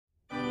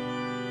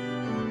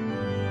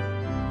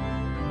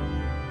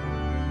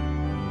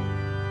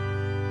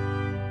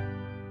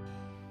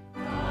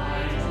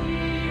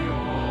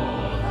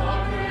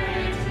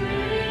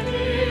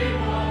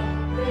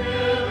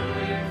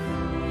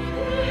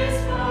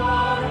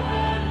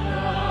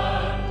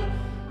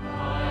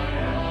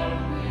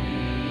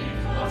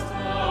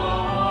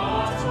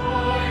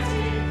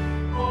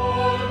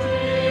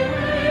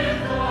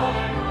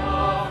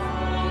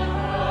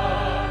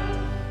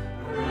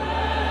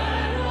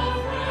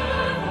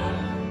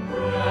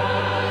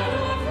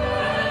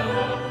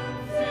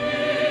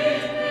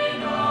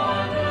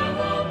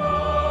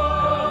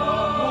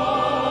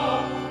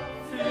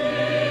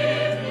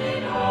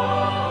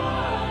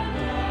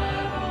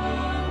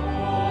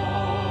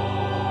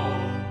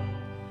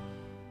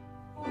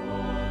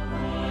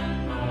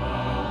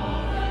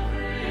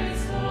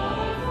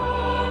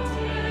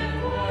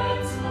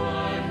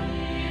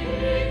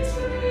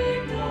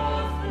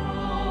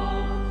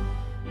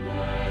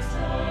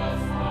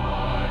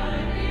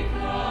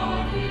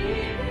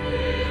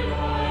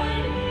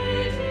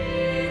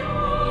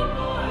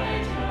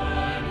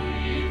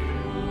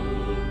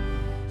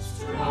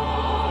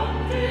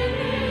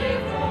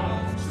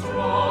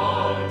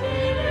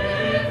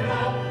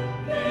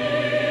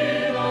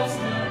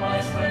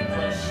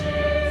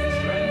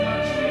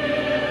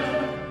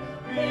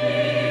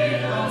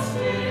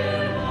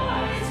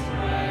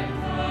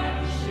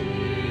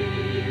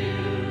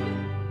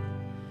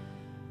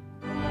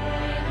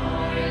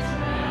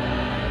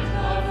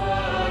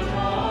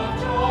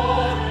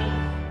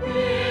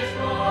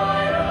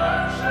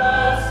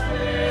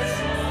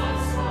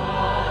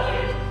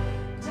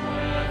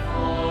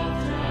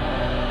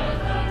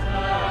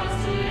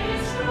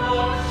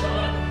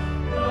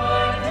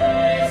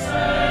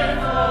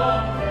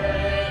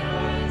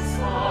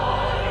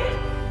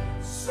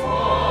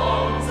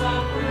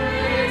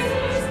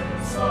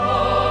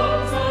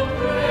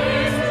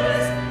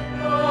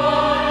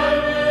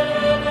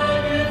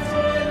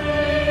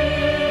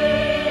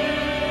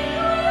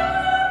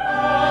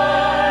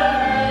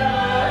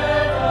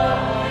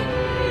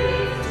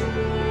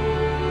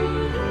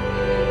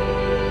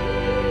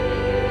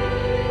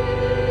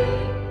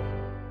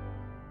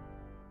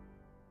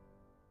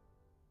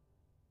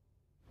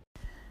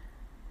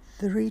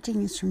The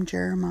reading is from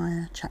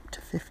Jeremiah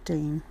chapter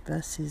 15,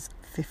 verses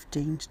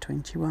 15 to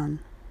 21.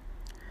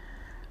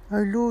 O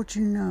Lord,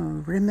 you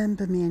know,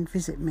 remember me and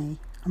visit me,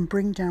 and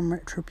bring down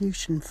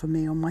retribution for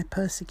me on my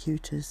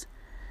persecutors.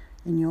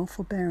 In your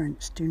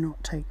forbearance do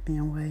not take me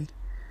away.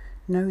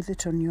 Know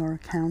that on your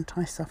account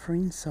I suffer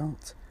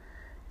insult.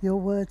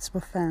 Your words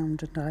were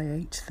found, and I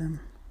ate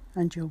them,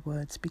 and your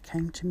words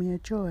became to me a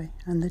joy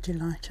and the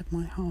delight of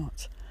my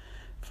heart.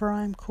 For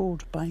I am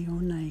called by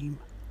your name,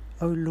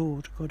 O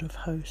Lord God of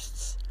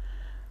hosts.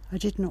 I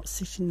did not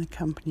sit in the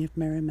company of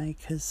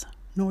merrymakers,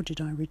 nor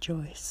did I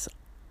rejoice.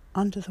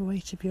 Under the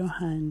weight of your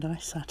hand I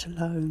sat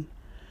alone,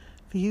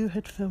 for you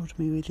had filled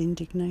me with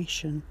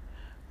indignation.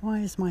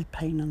 Why is my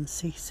pain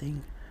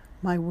unceasing,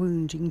 my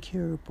wound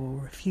incurable,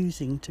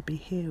 refusing to be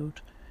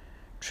healed?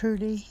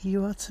 Truly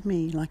you are to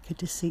me like a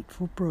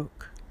deceitful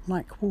brook,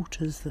 like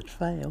waters that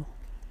fail.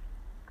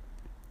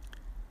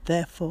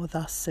 Therefore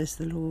thus says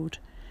the Lord,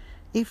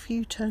 if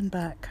you turn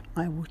back,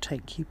 I will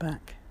take you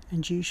back,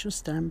 and you shall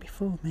stand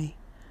before me.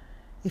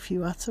 If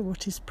you utter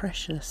what is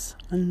precious,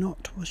 and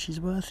not what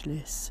is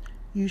worthless,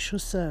 you shall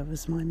serve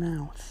as my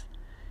mouth.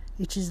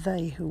 It is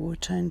they who will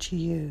turn to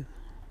you,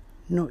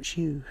 not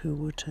you who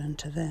will turn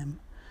to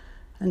them.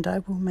 And I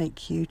will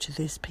make you to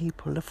this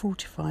people a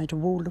fortified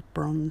wall of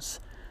bronze,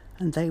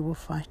 and they will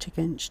fight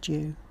against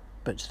you,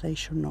 but they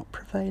shall not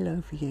prevail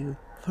over you,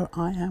 for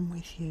I am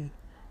with you,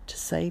 to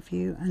save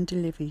you and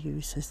deliver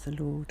you, says the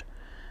Lord.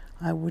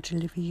 I will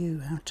deliver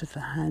you out of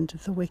the hand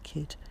of the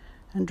wicked,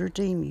 and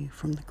redeem you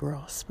from the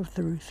grasp of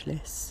the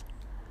ruthless.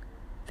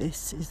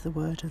 This is the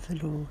word of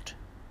the Lord.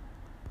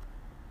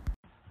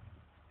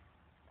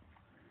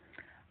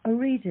 A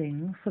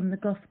reading from the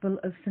Gospel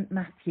of St.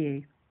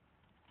 Matthew.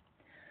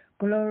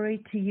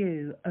 Glory to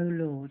you, O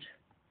Lord.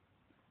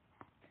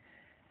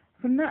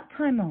 From that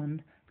time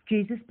on,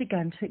 Jesus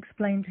began to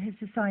explain to his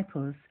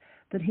disciples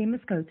that he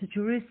must go to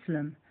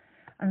Jerusalem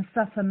and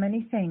suffer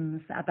many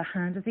things at the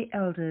hand of the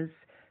elders,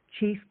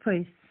 chief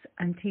priests,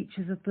 and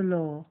teachers of the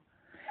law,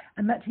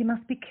 and that he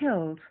must be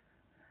killed,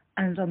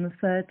 and on the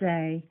third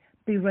day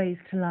be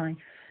raised to life.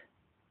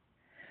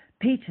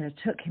 Peter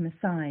took him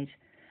aside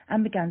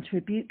and began to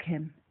rebuke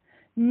him.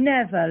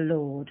 Never,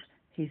 Lord,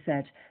 he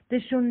said,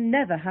 this shall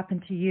never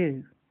happen to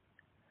you.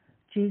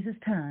 Jesus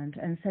turned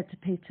and said to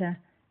Peter,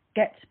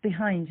 Get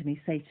behind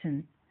me,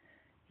 Satan.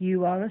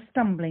 You are a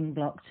stumbling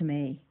block to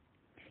me.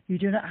 You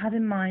do not have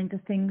in mind the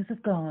things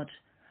of God,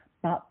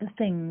 but the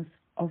things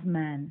of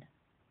men.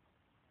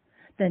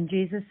 Then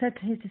Jesus said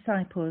to his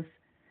disciples,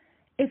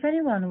 If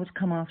anyone would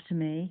come after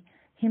me,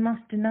 he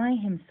must deny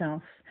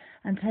himself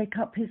and take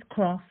up his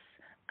cross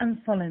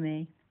and follow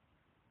me.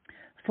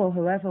 For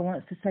whoever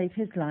wants to save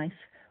his life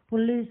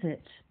will lose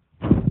it.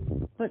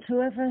 But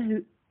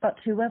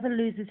whoever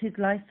loses his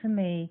life for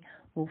me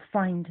will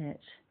find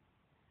it.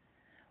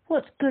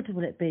 What good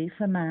will it be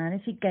for a man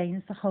if he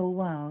gains the whole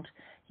world,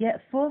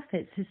 yet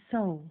forfeits his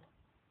soul?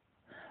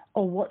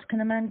 Or what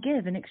can a man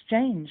give in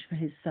exchange for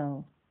his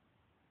soul?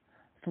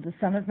 For the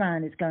Son of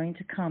Man is going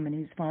to come in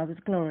his Father's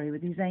glory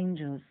with his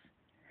angels,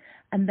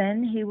 and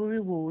then he will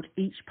reward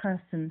each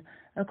person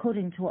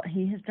according to what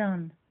he has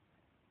done.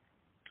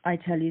 I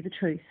tell you the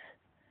truth,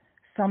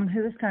 some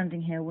who are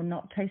standing here will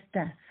not taste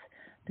death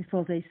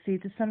before they see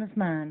the Son of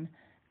Man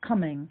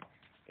coming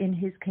in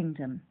his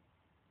kingdom.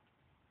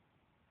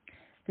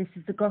 This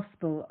is the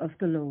gospel of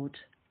the Lord.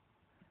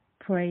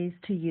 Praise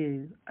to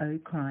you, O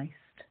Christ.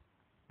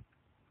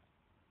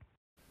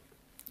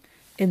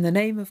 In the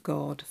name of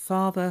God,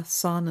 Father,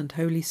 Son and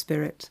Holy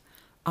Spirit.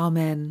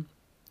 Amen.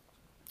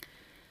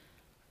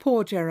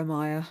 Poor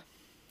Jeremiah.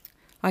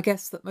 I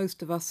guess that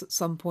most of us at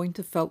some point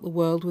have felt the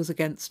world was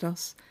against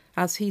us,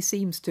 as he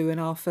seems to in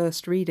our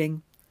first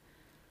reading.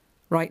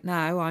 Right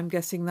now, I'm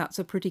guessing that's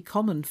a pretty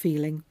common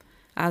feeling,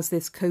 as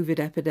this COVID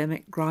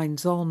epidemic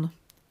grinds on.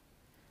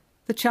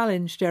 The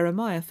challenge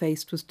Jeremiah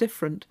faced was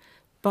different,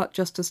 but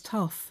just as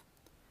tough.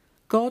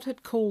 God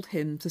had called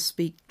him to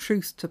speak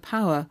truth to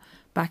power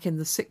back in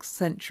the 6th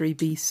century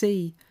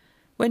BC,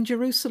 when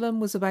Jerusalem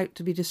was about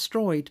to be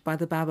destroyed by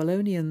the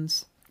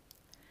Babylonians.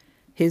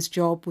 His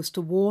job was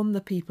to warn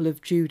the people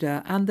of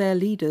Judah and their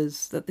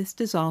leaders that this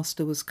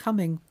disaster was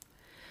coming,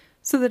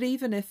 so that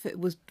even if it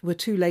were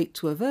too late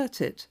to avert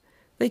it,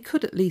 they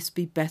could at least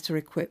be better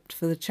equipped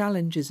for the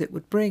challenges it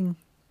would bring.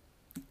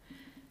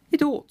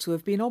 It ought to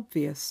have been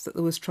obvious that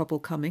there was trouble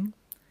coming.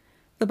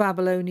 The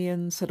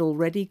Babylonians had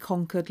already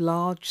conquered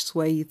large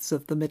swathes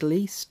of the Middle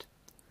East.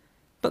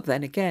 But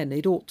then again,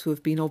 it ought to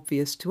have been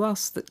obvious to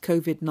us that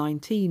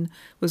COVID-19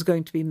 was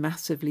going to be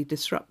massively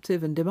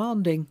disruptive and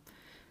demanding.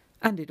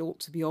 And it ought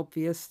to be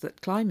obvious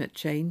that climate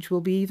change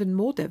will be even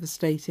more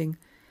devastating.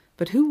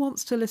 But who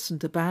wants to listen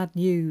to bad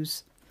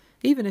news,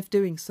 even if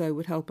doing so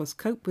would help us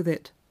cope with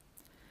it?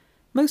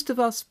 Most of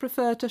us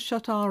prefer to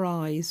shut our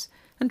eyes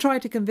and try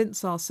to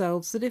convince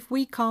ourselves that if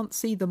we can't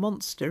see the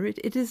monster,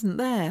 it isn't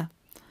there.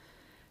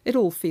 It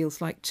all feels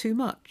like too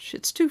much.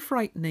 It's too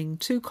frightening,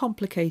 too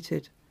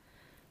complicated.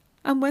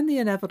 And when the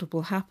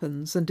inevitable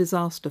happens and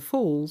disaster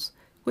falls,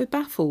 we're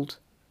baffled,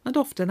 and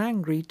often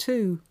angry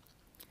too.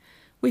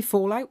 We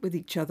fall out with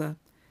each other,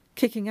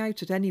 kicking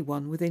out at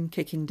anyone within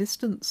kicking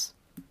distance.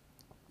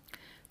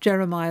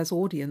 Jeremiah's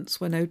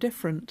audience were no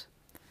different.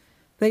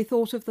 They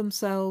thought of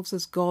themselves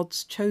as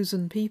God's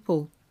chosen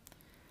people.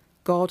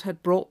 God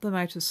had brought them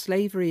out of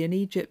slavery in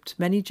Egypt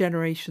many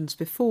generations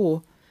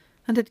before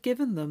and had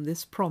given them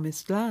this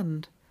promised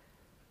land.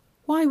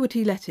 Why would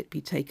he let it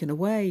be taken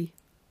away?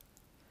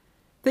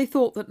 They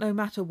thought that no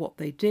matter what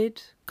they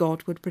did,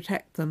 God would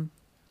protect them.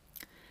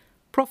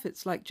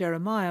 Prophets like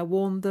Jeremiah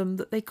warned them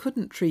that they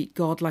couldn't treat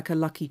God like a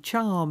lucky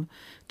charm,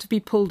 to be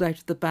pulled out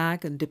of the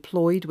bag and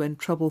deployed when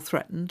trouble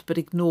threatened, but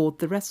ignored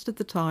the rest of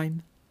the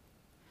time.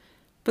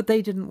 But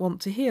they didn't want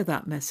to hear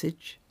that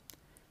message.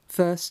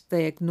 First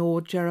they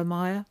ignored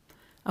Jeremiah,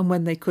 and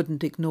when they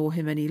couldn't ignore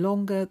him any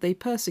longer, they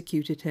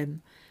persecuted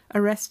him,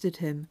 arrested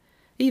him,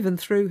 even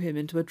threw him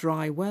into a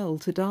dry well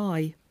to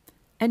die.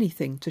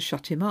 Anything to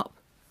shut him up.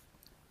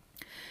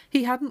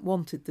 He hadn't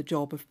wanted the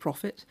job of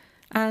prophet,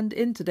 and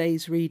in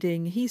today's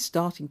reading he's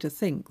starting to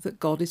think that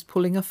God is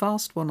pulling a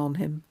fast one on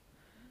him.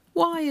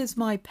 Why is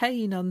my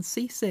pain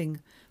unceasing,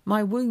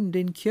 my wound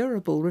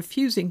incurable,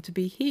 refusing to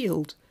be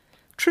healed?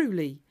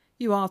 Truly,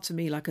 you are to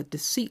me like a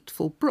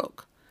deceitful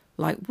brook,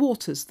 like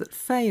waters that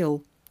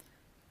fail.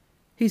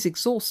 He's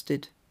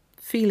exhausted,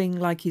 feeling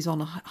like he's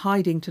on a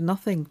hiding to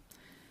nothing,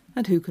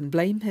 and who can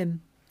blame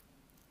him?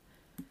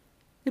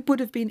 It would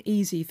have been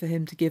easy for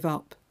him to give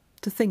up,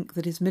 to think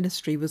that his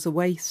ministry was a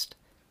waste,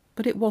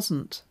 but it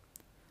wasn't.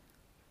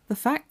 The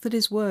fact that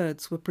his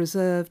words were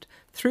preserved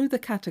through the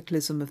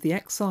cataclysm of the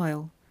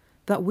exile,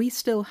 that we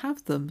still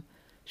have them,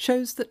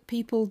 shows that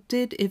people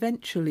did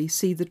eventually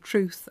see the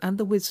truth and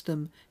the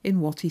wisdom in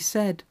what he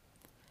said.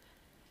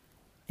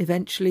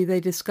 Eventually they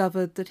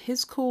discovered that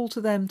his call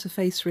to them to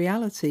face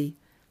reality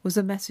was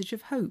a message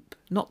of hope,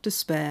 not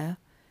despair,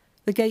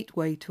 the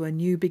gateway to a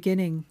new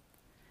beginning.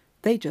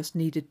 They just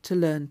needed to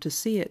learn to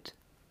see it.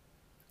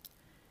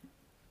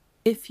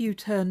 If you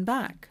turn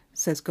back,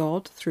 says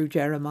God through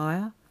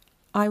Jeremiah,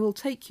 I will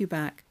take you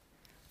back,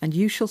 and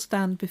you shall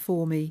stand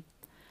before me.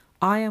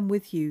 I am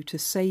with you to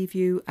save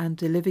you and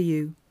deliver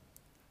you.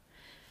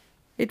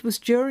 It was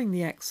during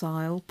the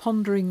exile,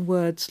 pondering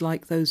words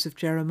like those of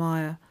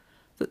Jeremiah,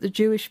 that the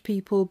Jewish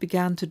people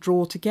began to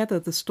draw together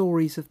the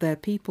stories of their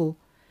people,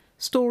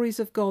 stories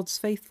of God's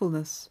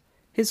faithfulness,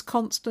 his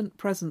constant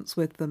presence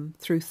with them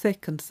through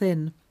thick and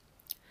thin.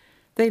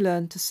 They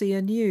learned to see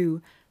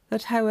anew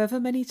that however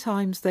many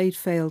times they'd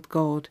failed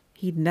God,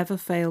 he'd never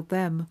failed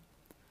them.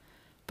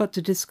 But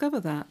to discover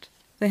that,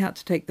 they had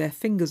to take their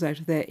fingers out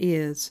of their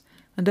ears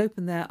and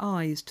open their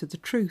eyes to the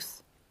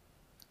truth.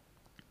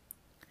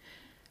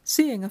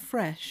 Seeing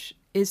afresh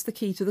is the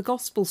key to the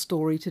gospel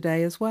story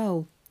today as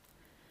well.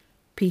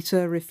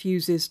 Peter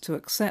refuses to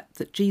accept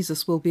that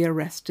Jesus will be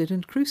arrested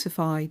and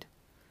crucified.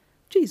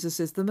 Jesus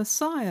is the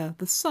Messiah,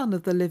 the Son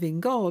of the living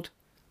God.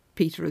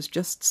 Peter has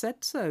just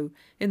said so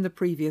in the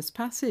previous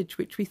passage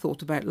which we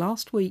thought about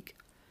last week.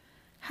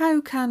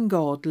 How can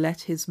God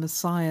let his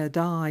Messiah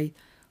die?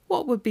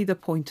 What would be the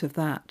point of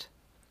that?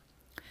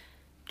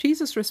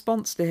 Jesus'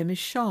 response to him is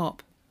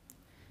sharp.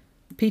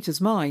 Peter's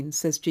mind,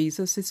 says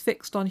Jesus, is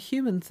fixed on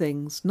human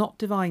things, not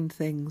divine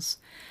things,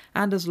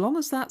 and as long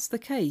as that's the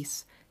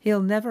case,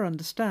 he'll never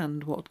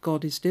understand what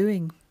God is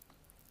doing.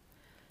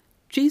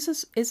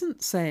 Jesus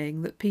isn't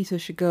saying that Peter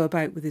should go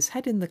about with his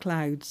head in the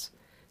clouds,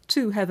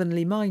 too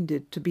heavenly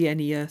minded to be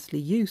any earthly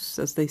use,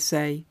 as they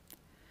say.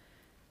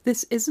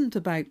 This isn't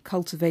about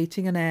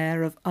cultivating an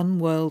air of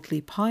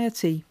unworldly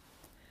piety.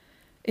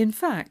 In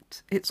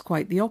fact, it's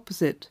quite the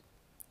opposite.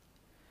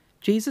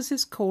 Jesus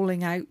is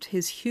calling out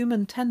his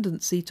human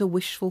tendency to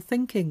wishful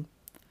thinking.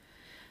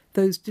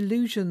 Those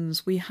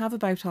delusions we have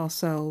about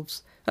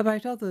ourselves,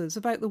 about others,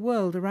 about the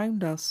world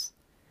around us.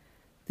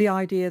 The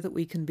idea that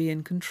we can be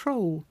in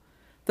control,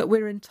 that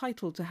we're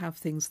entitled to have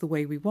things the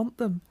way we want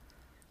them,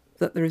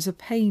 that there is a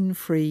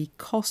pain-free,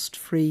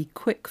 cost-free,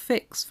 quick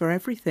fix for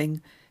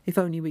everything, if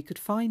only we could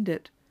find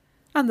it,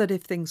 and that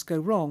if things go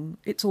wrong,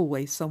 it's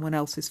always someone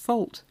else's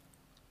fault.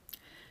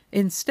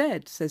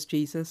 Instead, says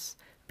Jesus,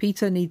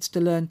 Peter needs to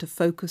learn to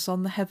focus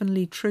on the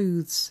heavenly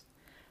truths,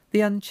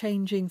 the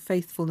unchanging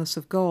faithfulness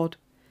of God,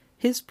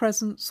 his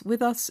presence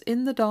with us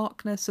in the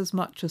darkness as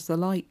much as the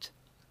light.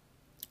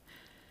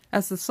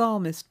 As the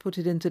psalmist put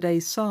it in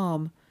today's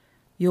psalm,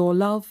 your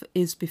love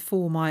is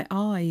before my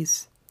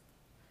eyes.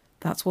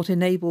 That's what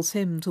enables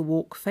him to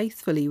walk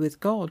faithfully with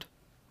God.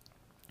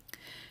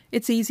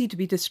 It's easy to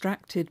be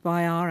distracted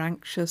by our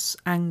anxious,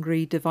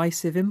 angry,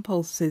 divisive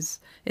impulses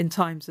in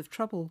times of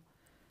trouble.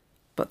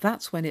 But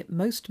that's when it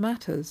most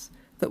matters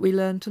that we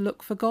learn to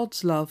look for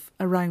God's love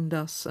around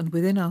us and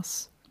within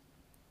us.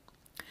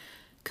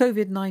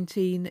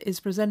 COVID-19 is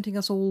presenting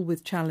us all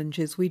with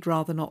challenges we'd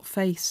rather not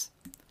face.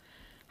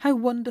 How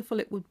wonderful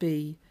it would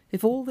be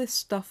if all this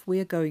stuff we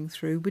are going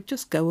through would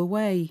just go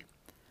away.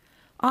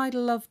 I'd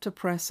love to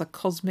press a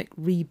cosmic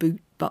reboot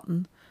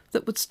button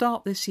that would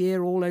start this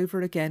year all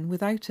over again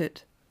without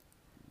it.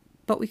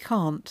 But we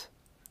can't.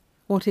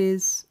 What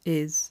is,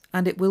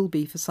 and it will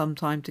be for some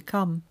time to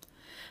come.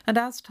 And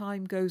as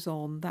time goes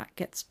on, that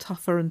gets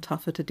tougher and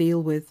tougher to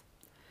deal with.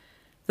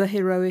 The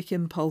heroic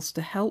impulse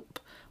to help,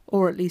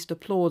 or at least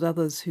applaud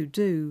others who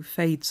do,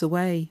 fades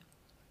away.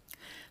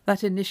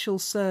 That initial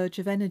surge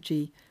of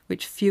energy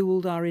which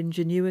fueled our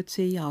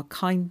ingenuity, our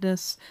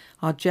kindness,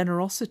 our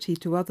generosity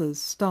to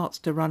others starts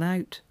to run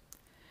out.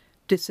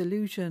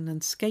 Disillusion and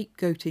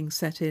scapegoating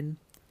set in.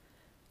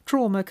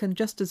 Trauma can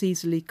just as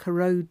easily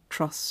corrode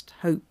trust,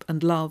 hope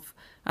and love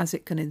as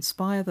it can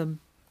inspire them.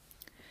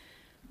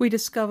 We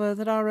discover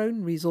that our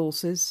own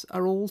resources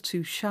are all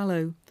too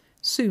shallow,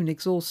 soon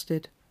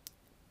exhausted.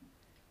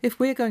 If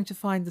we're going to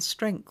find the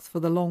strength for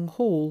the long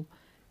haul,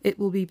 it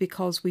will be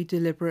because we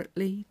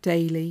deliberately,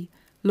 daily,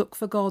 look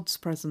for God's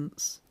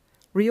presence,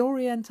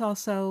 reorient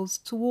ourselves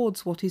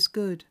towards what is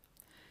good,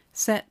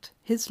 set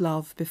His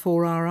love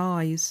before our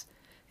eyes,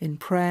 in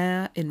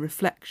prayer, in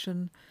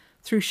reflection,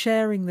 through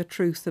sharing the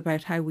truth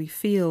about how we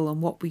feel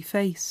and what we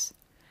face,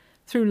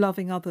 through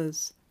loving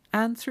others,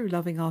 and through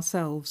loving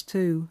ourselves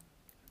too.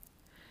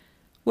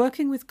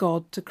 Working with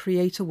God to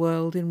create a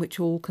world in which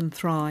all can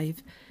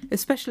thrive,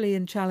 especially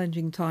in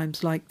challenging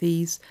times like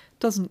these,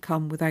 doesn't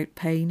come without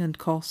pain and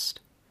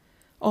cost.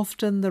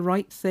 Often the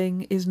right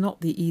thing is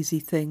not the easy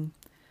thing.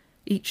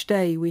 Each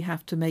day we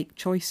have to make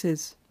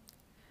choices.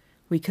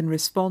 We can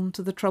respond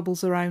to the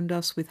troubles around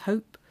us with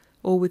hope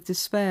or with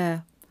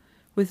despair,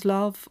 with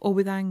love or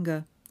with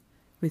anger,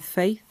 with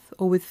faith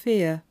or with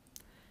fear,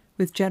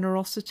 with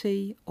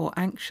generosity or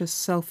anxious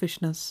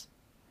selfishness.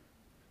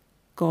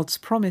 God's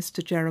promise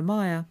to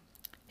Jeremiah,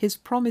 His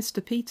promise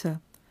to Peter,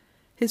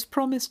 His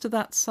promise to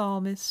that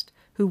psalmist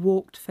who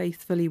walked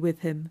faithfully with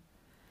Him,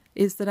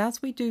 is that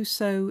as we do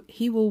so,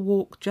 He will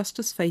walk just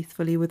as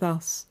faithfully with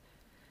us,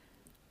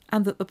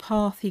 and that the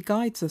path He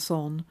guides us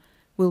on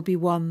will be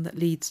one that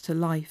leads to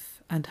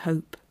life and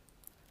hope.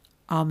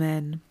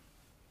 Amen.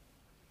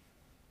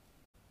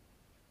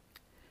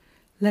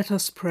 Let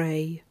us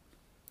pray.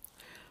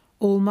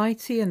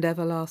 Almighty and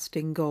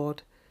everlasting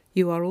God,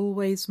 You are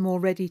always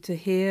more ready to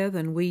hear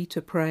than we to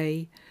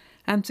pray,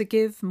 and to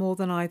give more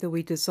than either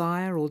we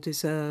desire or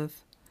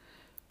deserve.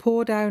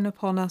 Pour down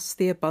upon us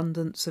the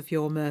abundance of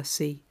Your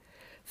mercy,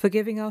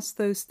 forgiving us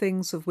those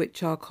things of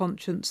which our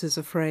conscience is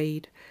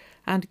afraid,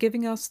 and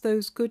giving us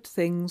those good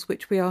things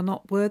which we are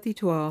not worthy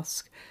to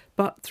ask,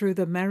 but through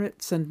the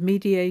merits and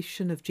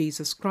mediation of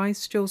Jesus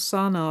Christ, Your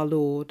Son, our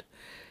Lord,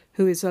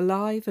 who is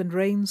alive and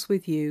reigns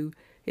with You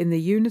in the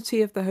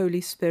unity of the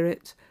Holy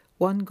Spirit,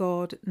 one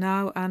God,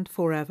 now and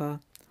forever.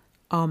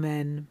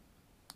 Amen.